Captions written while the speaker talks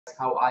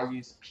how I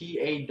use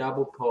PA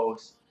double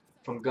post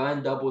from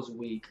gun doubles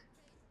week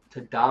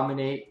to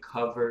dominate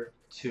cover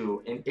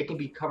 2. And it can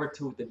be cover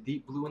 2 with the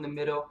deep blue in the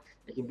middle.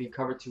 It can be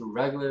cover 2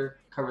 regular,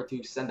 cover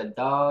 2 send the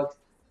dogs.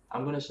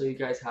 I'm going to show you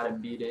guys how to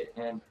beat it.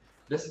 And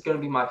this is going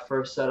to be my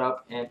first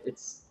setup, and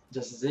it's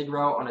just zig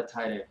route on a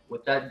tight end.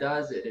 What that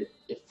does, it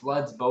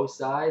floods both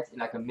sides,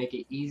 and I can make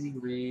it easy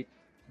read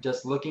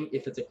just looking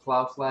if it's a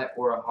cloud flat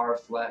or a hard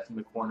flat from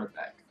the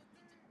cornerback.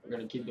 We're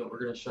going to keep doing, we're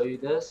going to show you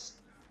this.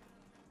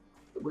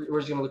 We're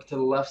just gonna look to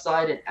the left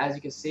side, and as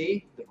you can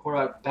see, the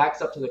corner backs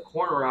up to the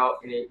corner route,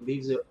 and it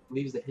leaves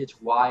the hitch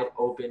wide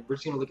open. We're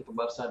just gonna look at the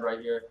left side right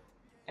here,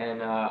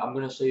 and I'm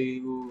gonna show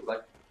you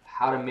like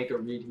how to make a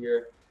read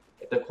here.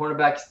 If the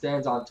cornerback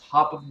stands on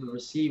top of the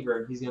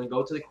receiver, he's gonna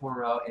go to the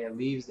corner route, and it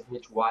leaves the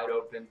hitch wide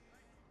open.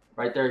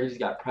 Right there, he's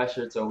got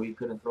pressured, so we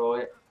couldn't throw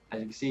it. As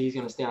you can see, he's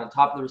gonna stay on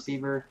top of the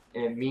receiver,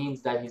 and it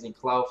means that he's in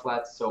cloud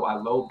flats. So I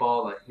low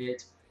ball a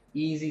hitch,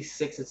 easy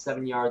 6 to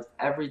 7 yards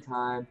every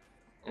time,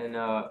 and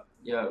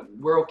yeah,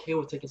 we're okay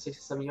with taking 6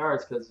 to 7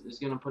 yards because it's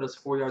going to put us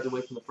 4 yards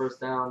away from the first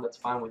down. That's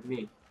fine with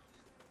me.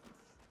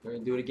 We're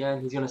going to do it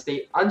again. He's going to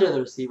stay under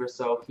the receiver,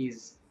 so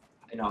he's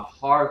in a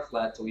hard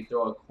flat. So we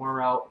throw a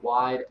corner out,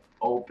 wide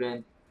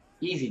open,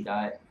 easy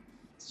dot,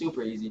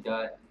 super easy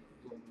dot.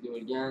 Do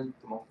it again.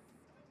 Come on.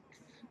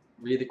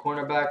 Read the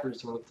cornerback. We're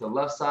just going to look to the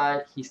left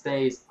side. He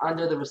stays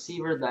under the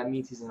receiver. That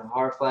means he's in a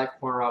hard flat.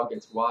 Corner out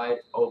gets wide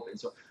open.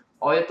 So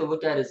all you have to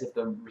look at is if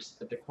the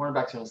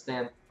cornerback's going to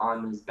stand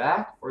on his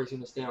back or he's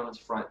going to stand on his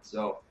front.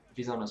 So if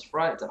he's on his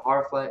front, it's a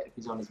hard flat. If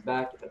he's on his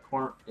back, it's a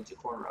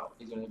corner out.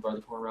 He's going to guard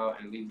the corner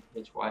out and leave the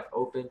hitch wide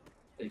open.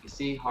 As you can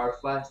see, hard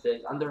flat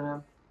stays under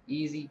him.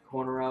 Easy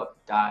corner out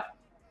dot.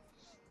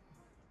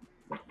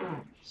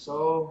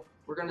 So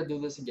we're going to do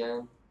this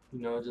again.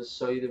 You know, just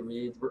show you the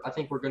reads. I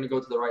think we're going to go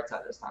to the right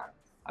side this time.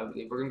 I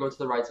believe we're going to go to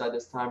the right side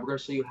this time. We're going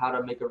to show you how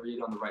to make a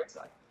read on the right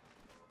side.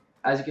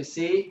 As you can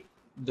see,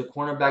 the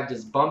cornerback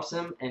just bumps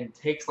him and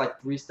takes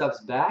like 3 steps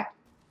back.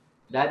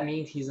 That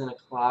means he's in a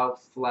cloud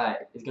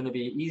flat. It's going to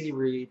be an easy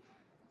read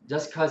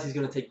just because he's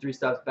going to take 3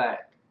 steps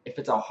back. If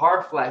it's a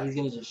hard flat, he's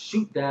going to just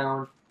shoot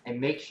down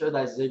and make sure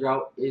that zig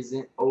route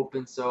isn't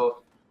open. So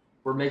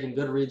we're making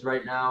good reads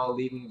right now,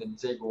 leaving the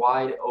zig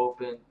wide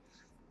open.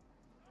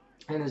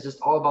 And it's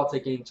just all about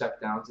taking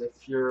checkdowns.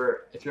 If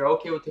you're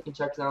okay with taking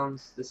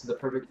checkdowns, this is the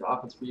perfect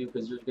offense for you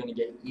because you're going to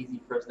get easy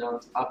first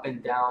downs up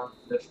and down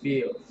the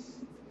field.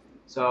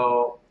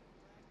 So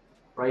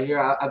right here,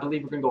 I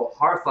believe we're going to go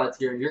hard flats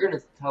here. You're going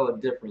to tell a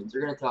difference.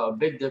 You're going to tell a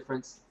big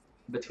difference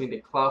between the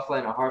cloud flat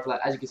and a hard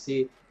flat. As you can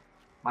see,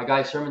 my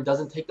guy Sherman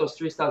doesn't take those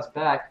 3 steps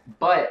back,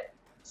 but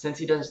since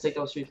he doesn't take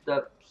those 3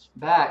 steps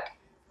back,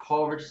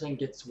 Paul Richardson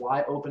gets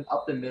wide open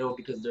up the middle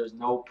because there's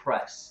no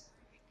press.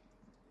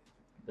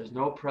 There's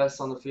no press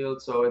on the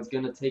field, so it's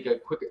going to take a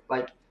quicker,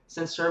 like,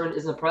 since Sherman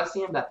isn't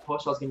pressing him, that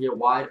post route is going to get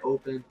wide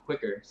open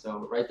quicker.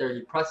 So right there,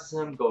 he presses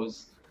him,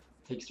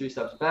 takes 3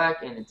 steps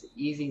back, and it's an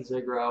easy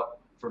zig route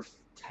for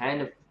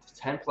 10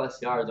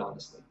 plus yards,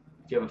 honestly,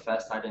 if you have a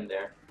fast tight end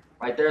there.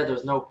 Right there,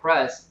 there's no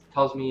press.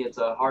 Tells me it's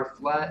a hard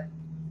flat,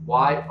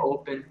 wide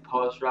open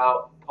post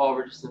route. Paul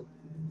Richardson,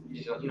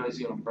 he's going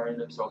to burn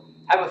him. So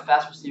have a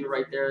fast receiver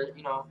right there.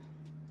 You know,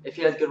 if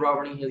he has good route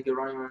running, he has good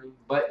running.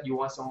 But you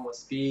want someone with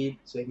speed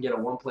so he can get a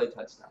 1-play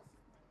touchdown.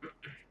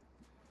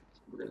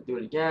 We're going to do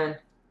it again.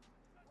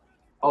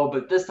 Oh,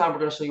 but this time we're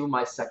going to show you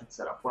my second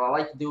setup. What I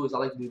like to do is I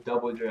like to do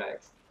double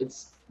drags.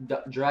 It's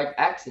drag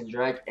X and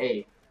drag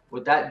A.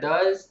 What that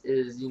does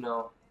is, you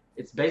know,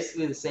 it's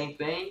basically the same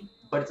thing,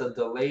 but it's a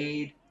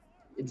delayed.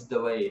 It's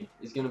delayed.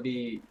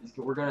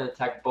 We're going to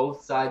attack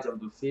both sides of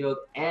the field,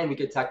 and we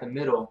can attack the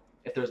middle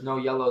if there's no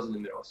yellows in the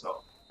middle.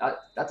 So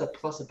that's a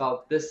plus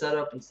about this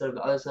setup instead of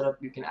the other setup.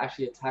 You can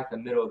actually attack the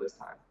middle this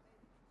time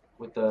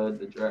with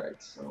the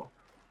drags. So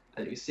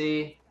as you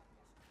see,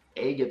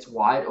 A gets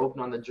wide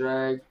open on the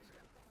drag,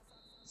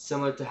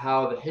 similar to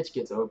how the hitch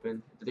gets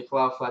open. If it's a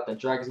cloud flat, the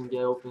drag is going to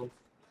get open.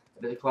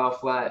 If it's a cloud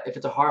flat, if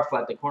it's a hard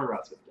flat, the corner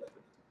route's going to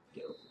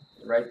get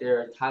open. Right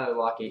there, Tyler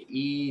Lockett,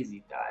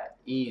 easy diet,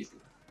 easy.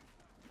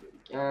 Do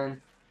it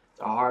again. It's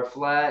a hard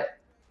flat.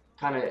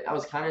 I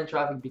was kind of in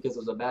traffic because it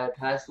was a bad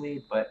pass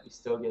lead, but we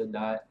still get a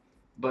dot.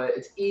 But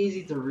it's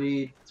easy to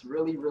read. It's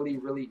really, really,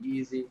 really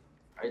easy.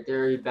 Right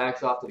there, he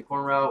backs off to the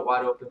corner route,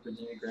 wide open for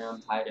Jimmy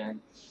Graham, tight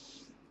end,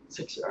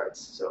 6 yards.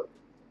 So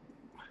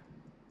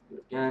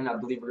again, I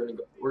believe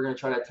we're gonna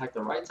try to attack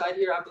the right side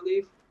here, I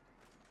believe.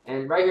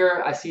 And right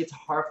here, I see it's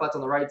hard flats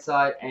on the right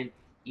side, and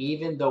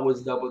even though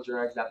it's double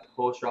drags, that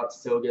post route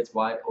still gets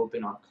wide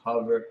open on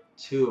cover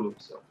 2.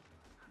 So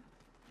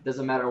it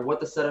doesn't matter what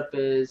the setup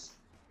is.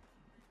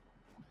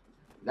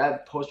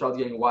 That post route is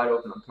getting wide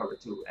open on cover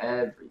 2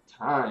 every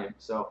time.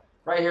 So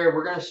right here,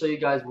 we're going to show you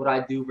guys what I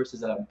do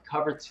versus a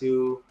cover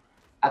 2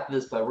 after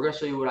this play. We're going to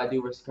show you what I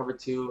do versus cover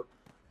 2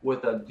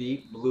 with a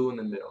deep blue in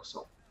the middle.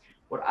 So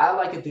what I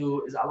like to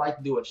do is I like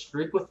to do a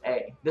streak with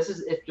A. This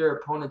is if your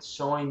opponent's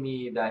showing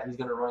me that he's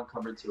going to run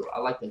cover 2. I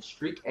like to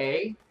streak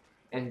A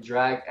and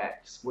drag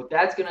X. What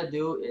that's going to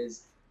do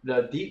is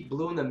the deep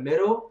blue in the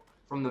middle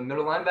from the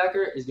middle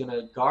linebacker is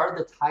gonna guard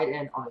the tight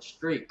end on a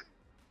streak,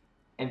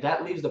 and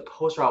that leaves the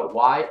post route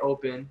wide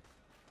open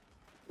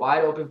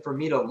for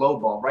me to low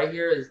ball. Right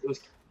here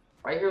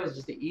was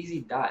just an easy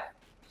dot.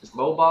 Just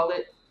low ball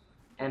it,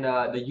 and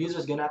the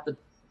user's gonna have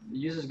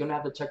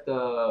to check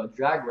the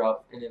drag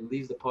route, and it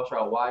leaves the post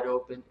route wide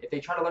open. If they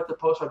try to let the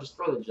post route, just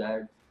throw the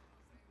drag.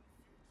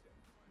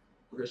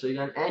 We're gonna show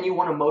you again, and you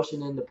want to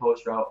motion in the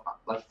post route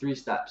like 3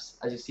 steps.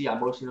 As you see, I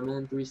motion him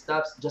in 3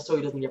 steps just so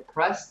he doesn't get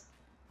pressed.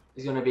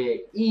 It's gonna be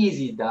an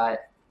easy dot.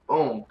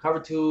 Boom, cover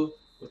 2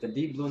 with the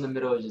deep blue in the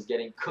middle is just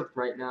getting cooked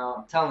right now.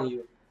 I'm telling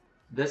you,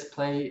 this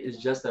play is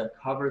just a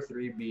cover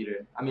 3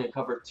 beater. I mean a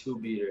cover 2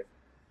 beater.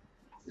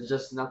 There's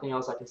just nothing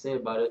else I can say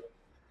about it.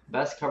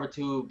 Best cover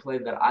 2 play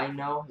that I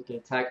know. You can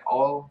attack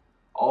all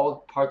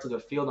parts of the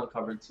field on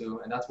cover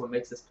 2, and that's what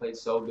makes this play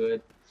so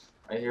good.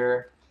 Right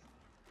here,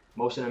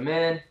 motion him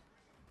in,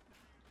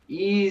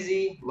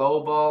 easy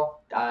low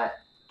ball. That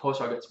post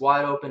route gets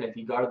wide open. If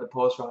you guarded the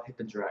post route, hit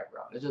the drag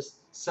route. It's just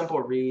simple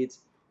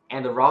reads,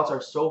 and the routes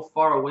are so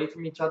far away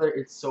from each other.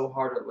 It's so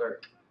hard to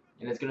lurk,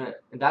 and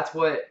that's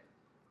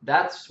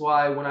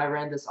why when I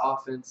ran this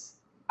offense,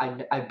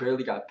 I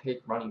barely got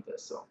picked running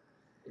this. So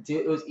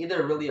it was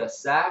either really a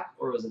sack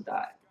or it was a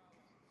dot.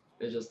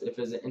 It's just if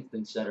it's an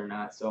instant shed or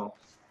not. So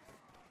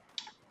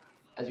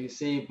as you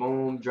see,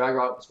 boom, drag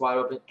route is wide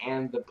open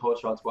and the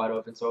post route's wide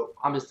open. So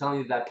I'm just telling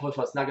you that post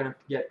route's not gonna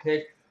get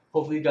picked.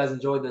 Hopefully you guys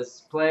enjoyed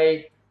this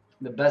play,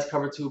 the best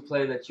cover 2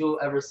 play that you'll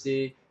ever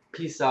see.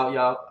 Peace out,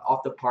 y'all.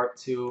 Off to part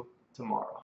 2 tomorrow.